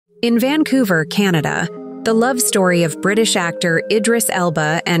In Vancouver, Canada, the love story of British actor Idris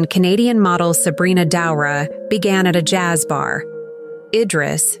Elba and Canadian model Sabrina Dhowre began at a jazz bar.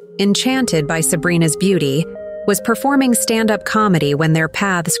 Idris, enchanted by Sabrina's beauty, was performing stand-up comedy when their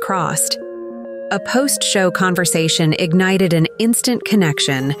paths crossed. A post-show conversation ignited an instant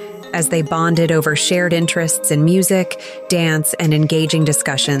connection as they bonded over shared interests in music, dance, and engaging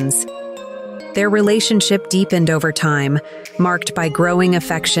discussions. Their relationship deepened over time, marked by growing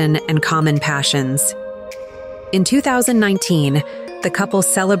affection and common passions. In 2019, the couple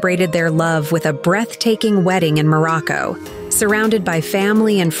celebrated their love with a breathtaking wedding in Morocco, surrounded by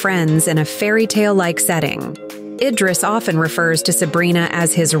family and friends in a fairy tale-like setting. Idris often refers to Sabrina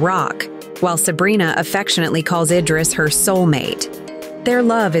as his rock, while Sabrina affectionately calls Idris her soulmate. Their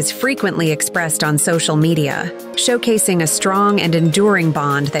love is frequently expressed on social media, showcasing a strong and enduring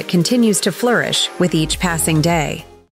bond that continues to flourish with each passing day.